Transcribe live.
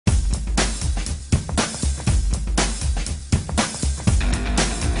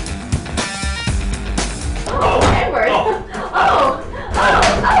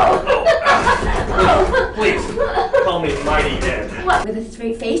with a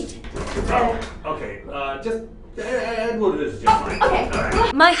straight face. Okay, just Edward is just fine. Okay.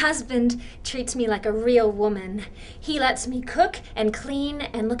 Right. My husband treats me like a real woman. He lets me cook and clean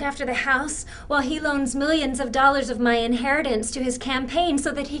and look after the house while he loans millions of dollars of my inheritance to his campaign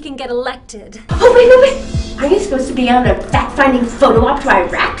so that he can get elected. Oh, wait. Are you supposed to be on a fact-finding photo op to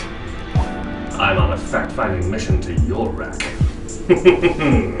Iraq? I'm on a fact-finding mission to your rack.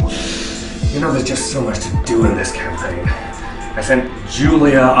 You know, there's just so much to do in this campaign. I sent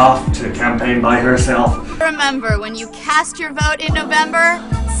Julia off to campaign by herself. Remember, when you cast your vote in November,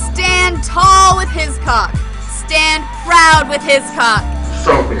 stand tall with Hiscock. Stand proud with Hiscock.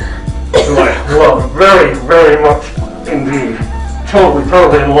 Sophie, who I love very, very much indeed.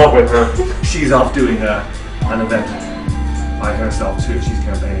 Totally in love with her. She's off doing an event by herself too. She's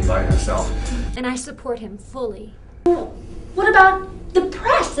campaigning by herself. And I support him fully. What about the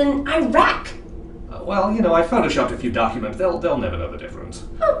press in Iraq? Well, you know, I photoshopped a few documents. They'll never know the difference.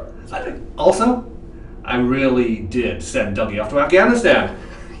 Oh. Also, I really did send Dougie off to Afghanistan.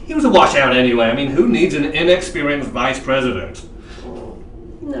 He was a washout anyway. I mean, who needs an inexperienced vice president?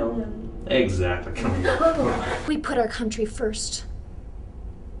 No. Exactly. Come here. We put our country first.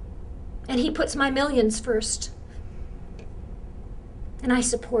 And he puts my millions first. And I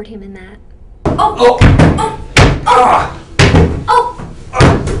support him in that.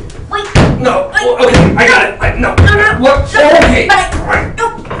 Wait. No. Okay, I got it. No. What? Okay. Right.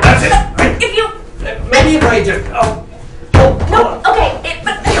 That's it. If you... Maybe if I just... No, okay.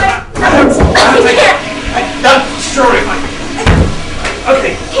 But... Sure.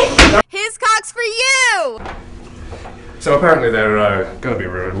 Okay. Hiscock's for you! So apparently they're going to be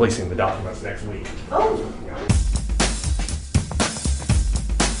releasing the documents next week. Oh.